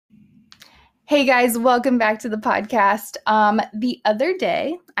Hey guys, welcome back to the podcast. The other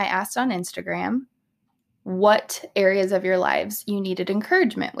day, I asked on Instagram what areas of your lives you needed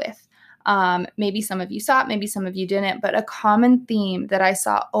encouragement with. Maybe some of you saw it, maybe some of you didn't, but a common theme that I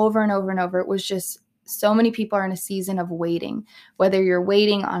saw over and over and over was just so many people are in a season of waiting. Whether you're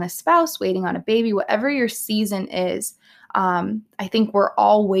waiting on a spouse, waiting on a baby, whatever your season is, I think we're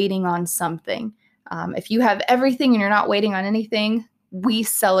all waiting on something. If you have everything and you're not waiting on anything, we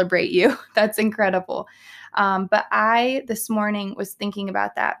celebrate you. That's incredible. But I, this morning, was thinking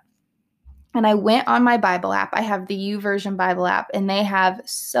about that. And I went on my Bible app. I have the YouVersion Bible app, and they have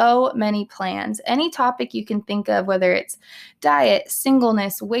so many plans. Any topic you can think of, whether it's diet,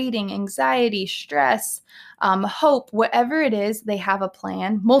 singleness, waiting, anxiety, stress, hope, whatever it is, they have a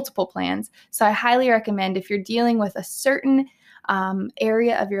plan, multiple plans. So I highly recommend if you're dealing with a certain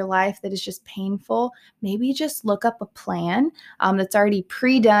area of your life that is just painful, maybe just look up a plan that's already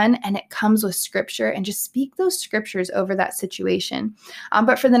pre-done and it comes with scripture and just speak those scriptures over that situation.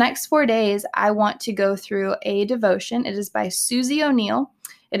 But for the next 4 days, I want to go through a devotion. It is by Susie O'Neill.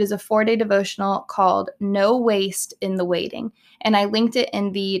 It is a 4-day devotional called No Waste in the Waiting. And I linked it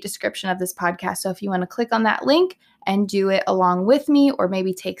in the description of this podcast. So if you want to click on that link and do it along with me, or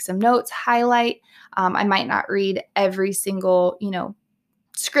maybe take some notes, highlight. I might not read every single,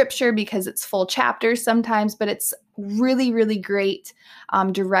 scripture because it's full chapters sometimes, but it's really, really great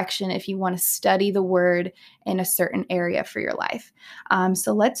direction if you want to study the word in a certain area for your life.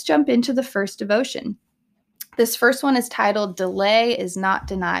 So let's jump into the first devotion. This first one is titled Delay is Not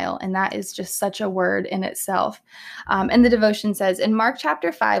Denial, and that is just such a word in itself. And the devotion says, in Mark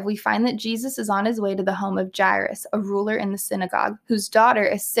chapter 5, we find that Jesus is on his way to the home of Jairus, a ruler in the synagogue, whose daughter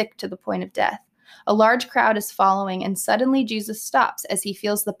is sick to the point of death. A large crowd is following, and suddenly Jesus stops as he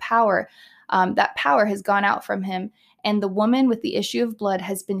feels the power, that power has gone out from him, and the woman with the issue of blood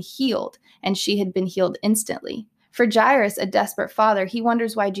has been healed, and she had been healed instantly. For Jairus, a desperate father, he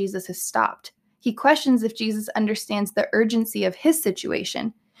wonders why Jesus has stopped. He questions if Jesus understands the urgency of his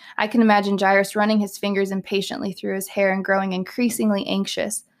situation. I can imagine Jairus running his fingers impatiently through his hair and growing increasingly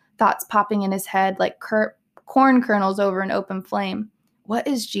anxious, thoughts popping in his head like corn kernels over an open flame. What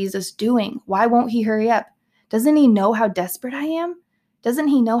is Jesus doing? Why won't he hurry up? Doesn't he know how desperate I am? Doesn't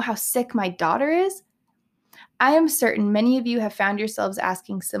he know how sick my daughter is? I am certain many of you have found yourselves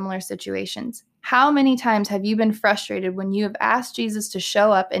asking similar situations. How many times have you been frustrated when you have asked Jesus to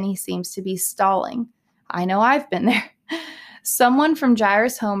show up and he seems to be stalling? I know I've been there. Someone from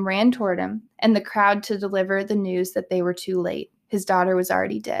Jairus' home ran toward him and the crowd to deliver the news that they were too late. His daughter was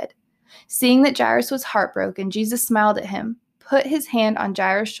already dead. Seeing that Jairus was heartbroken, Jesus smiled at him, put his hand on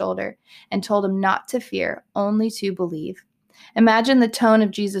Jairus' shoulder, and told him not to fear, only to believe. Imagine the tone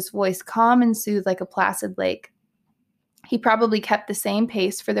of Jesus' voice, calm and soothed like a placid lake. He probably kept the same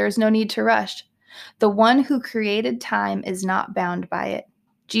pace, for there is no need to rush. The one who created time is not bound by it.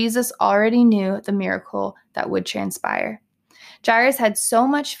 Jesus already knew the miracle that would transpire. Jairus had so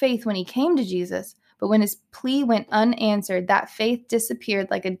much faith when he came to Jesus, but when his plea went unanswered, that faith disappeared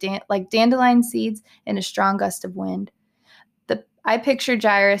like dandelion seeds in a strong gust of wind. I picture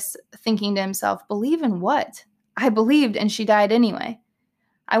Jairus thinking to himself, believe in what? I believed and she died anyway.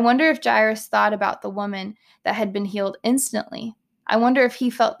 I wonder if Jairus thought about the woman that had been healed instantly. I wonder if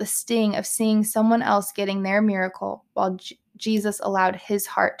he felt the sting of seeing someone else getting their miracle while Jesus allowed his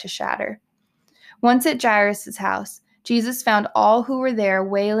heart to shatter. Once at Jairus' house, Jesus found all who were there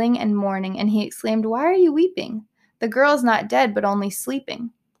wailing and mourning, and he exclaimed, "Why are you weeping? The girl is not dead, but only sleeping."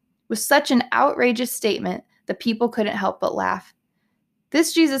 With such an outrageous statement, the people couldn't help but laugh.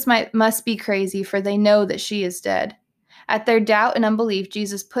 This Jesus must be crazy, for they know that she is dead. At their doubt and unbelief,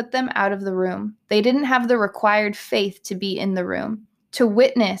 Jesus put them out of the room. They didn't have the required faith to be in the room, to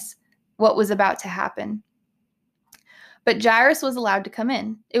witness what was about to happen. But Jairus was allowed to come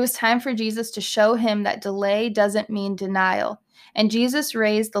in. It was time for Jesus to show him that delay doesn't mean denial. And Jesus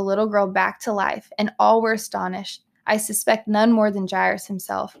raised the little girl back to life, and all were astonished. I suspect none more than Jairus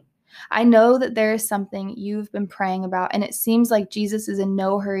himself. I know that there is something you've been praying about, and it seems like Jesus is in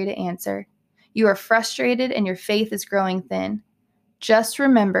no hurry to answer. You are frustrated and your faith is growing thin. Just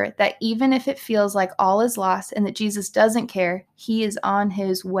remember that even if it feels like all is lost and that Jesus doesn't care, he is on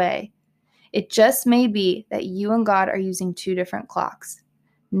his way. It just may be that you and God are using two different clocks.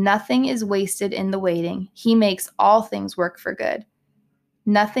 Nothing is wasted in the waiting. He makes all things work for good.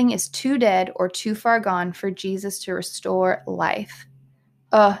 Nothing is too dead or too far gone for Jesus to restore life.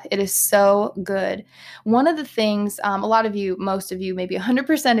 Oh, it is so good. One of the things, a lot of you, most of you, maybe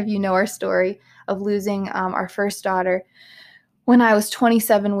 100% of you know our story of losing our first daughter. when I was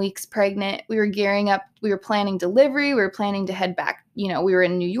 27 weeks pregnant, we were gearing up. We were planning delivery. We were planning to head back. We were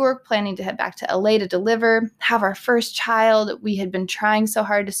in New York, planning to head back to LA to deliver, have our first child. We had been trying so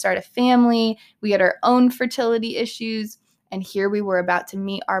hard to start a family. We had our own fertility issues. And here we were about to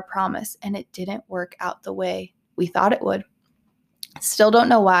meet our promise, and it didn't work out the way we thought it would. Still don't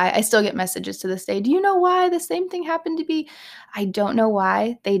know why. I still get messages to this day. Do you know why the same thing happened to be? I don't know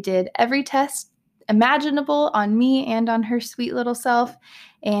why. They did every test imaginable on me and on her sweet little self.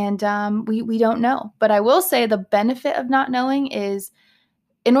 And we don't know. But I will say the benefit of not knowing is,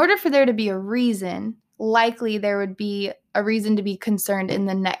 in order for there to be a reason, likely there would be a reason to be concerned in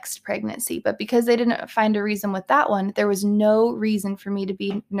the next pregnancy. But because they didn't find a reason with that one, there was no reason for me to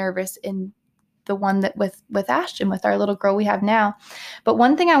be nervous in the one that with Ashton, with our little girl we have now. But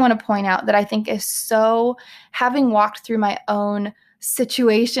one thing I want to point out that I think is so, having walked through my own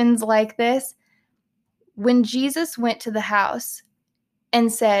situations like this, when Jesus went to the house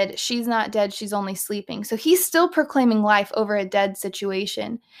and said, she's not dead, she's only sleeping. So he's still proclaiming life over a dead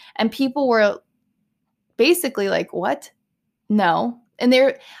situation. And people were basically like, what? No. And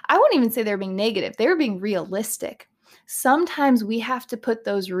I wouldn't even say they're being negative. They were being realistic. Sometimes we have to put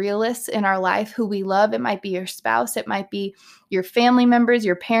those realists in our life who we love. It might be your spouse. It might be your family members,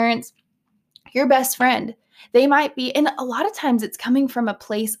 your parents, your best friend. They might be, and a lot of times it's coming from a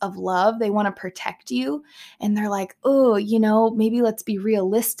place of love. They want to protect you. And they're like, oh, maybe let's be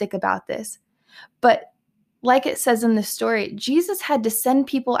realistic about this. But like it says in the story, Jesus had to send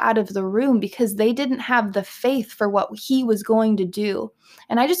people out of the room because they didn't have the faith for what he was going to do.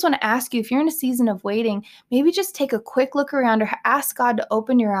 And I just want to ask you, if you're in a season of waiting, maybe just take a quick look around or ask God to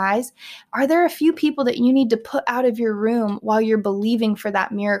open your eyes. Are there a few people that you need to put out of your room while you're believing for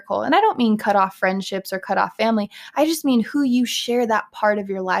that miracle? And I don't mean cut off friendships or cut off family. I just mean who you share that part of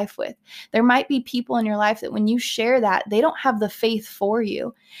your life with. There might be people in your life that when you share that, they don't have the faith for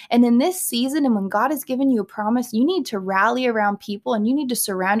you. And in this season, and when God has given you a promise, you need to rally around people, and you need to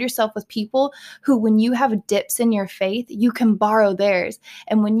surround yourself with people who, when you have dips in your faith, you can borrow theirs.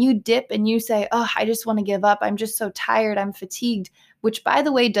 And when you dip and you say, oh, I just want to give up, I'm just so tired, I'm fatigued, which, by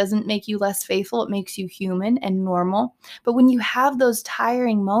the way, doesn't make you less faithful. It makes you human and normal. But when you have those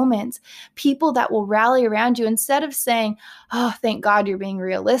tiring moments, people that will rally around you, instead of saying, oh, thank God you're being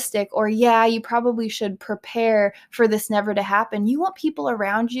realistic, or yeah, you probably should prepare for this never to happen. You want people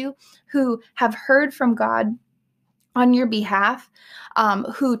around you who have heard from God on your behalf,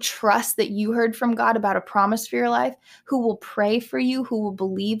 who trust that you heard from God about a promise for your life, who will pray for you, who will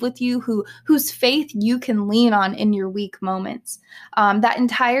believe with you, whose faith you can lean on in your weak moments. That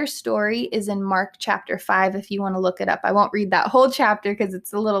entire story is in Mark chapter 5 if you want to look it up. I won't read that whole chapter because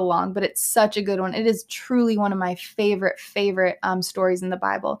it's a little long, but it's such a good one. It is truly one of my favorite stories in the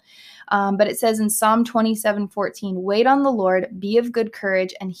Bible. But it says in Psalm 27:14, wait on the Lord, be of good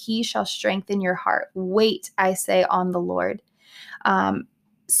courage, and he shall strengthen your heart. Wait, I say, on the Lord.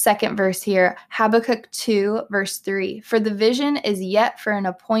 Second verse here, Habakkuk 2, verse 3. For the vision is yet for an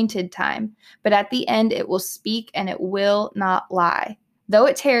appointed time, but at the end it will speak and it will not lie. Though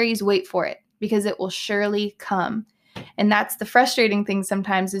it tarries, wait for it, because it will surely come. And that's the frustrating thing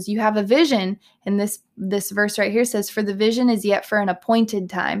sometimes, is you have a vision, and this verse right here says, for the vision is yet for an appointed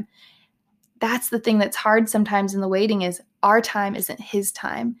time. That's the thing that's hard sometimes in the waiting, is our time isn't his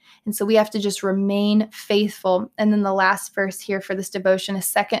time. And so we have to just remain faithful. And then the last verse here for this devotion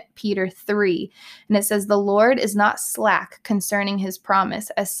is 2 Peter 3. And it says, the Lord is not slack concerning his promise,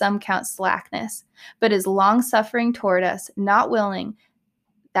 as some count slackness, but is long-suffering toward us, not willing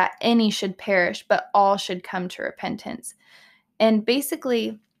that any should perish, but all should come to repentance. And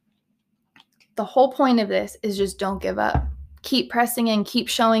basically, the whole point of this is just don't give up. Keep pressing in, keep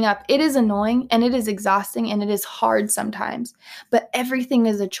showing up. It is annoying and it is exhausting and it is hard sometimes, but everything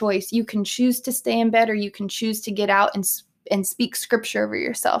is a choice. You can choose to stay in bed, or you can choose to get out and speak scripture over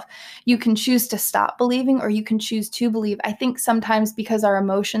yourself. You can choose to stop believing, or you can choose to believe. I think sometimes because our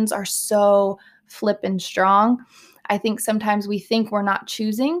emotions are so flippin' strong, I think sometimes we think we're not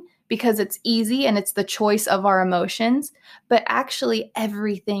choosing because it's easy and it's the choice of our emotions. But actually,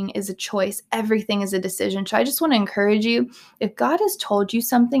 everything is a choice. Everything is a decision. So I just want to encourage you, if God has told you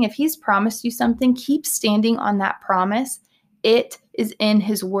something, if he's promised you something, keep standing on that promise. It is in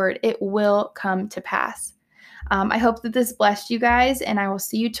his word. It will come to pass. I hope that this blessed you guys, and I will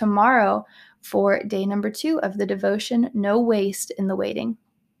see you tomorrow for day number 2 of the devotion, No Waste in the Waiting.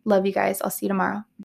 Love you guys. I'll see you tomorrow.